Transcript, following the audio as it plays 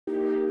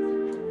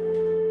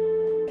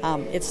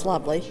It's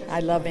lovely. I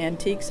love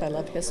antiques, I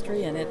love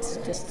history, and it's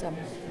just a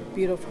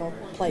beautiful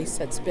place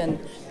that's been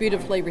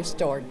beautifully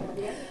restored.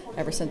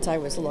 Ever since I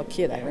was a little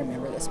kid, I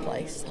remember this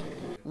place.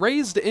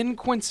 Raised in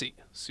Quincy,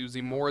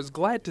 Susie Moore is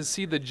glad to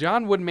see the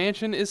John Wood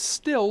Mansion is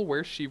still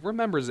where she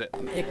remembers it.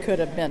 It could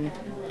have been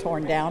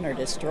torn down or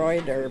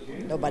destroyed, or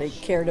nobody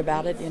cared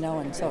about it,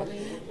 and so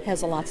it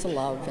has lots of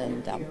love,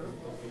 and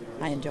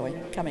I enjoy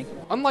coming.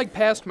 Unlike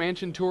past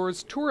mansion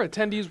tours, tour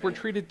attendees were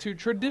treated to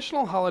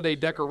traditional holiday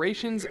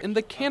decorations in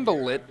the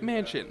candlelit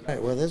mansion.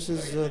 Right, well, this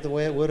is the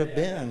way it would have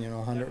been,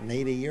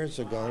 180 years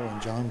ago when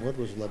John Wood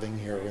was living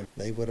here. And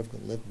they would have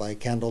lived by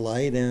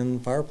candlelight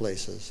and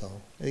fireplaces, so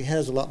it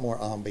has a lot more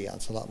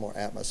ambiance, a lot more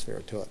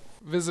atmosphere to it.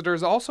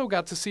 Visitors also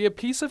got to see a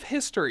piece of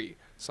history,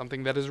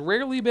 something that has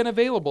rarely been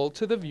available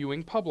to the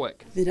viewing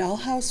public. The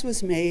dollhouse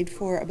was made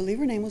for, I believe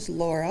her name was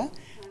Laura.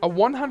 A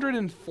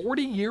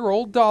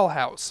 140-year-old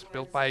dollhouse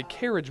built by a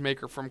carriage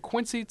maker from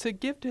Quincy to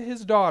give to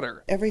his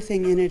daughter.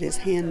 Everything in it is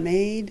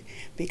handmade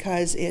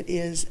because it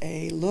is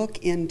a look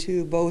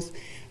into both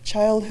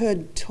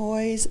childhood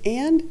toys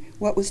and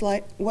what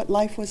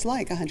life was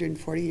like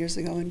 140 years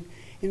ago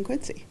in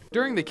Quincy.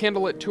 During the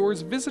candlelit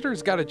tours,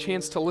 visitors got a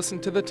chance to listen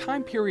to the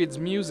time period's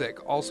music,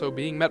 also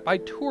being met by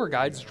tour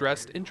guides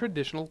dressed in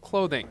traditional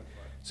clothing.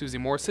 Susie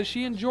Moore says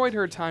she enjoyed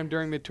her time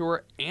during the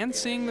tour and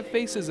seeing the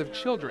faces of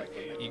children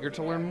eager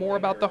to learn more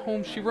about the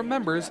home she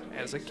remembers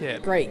as a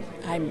kid. Great.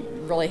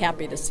 I'm really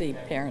happy to see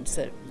parents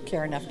that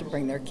care enough to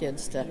bring their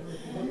kids to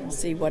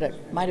see what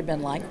it might have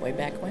been like way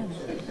back when.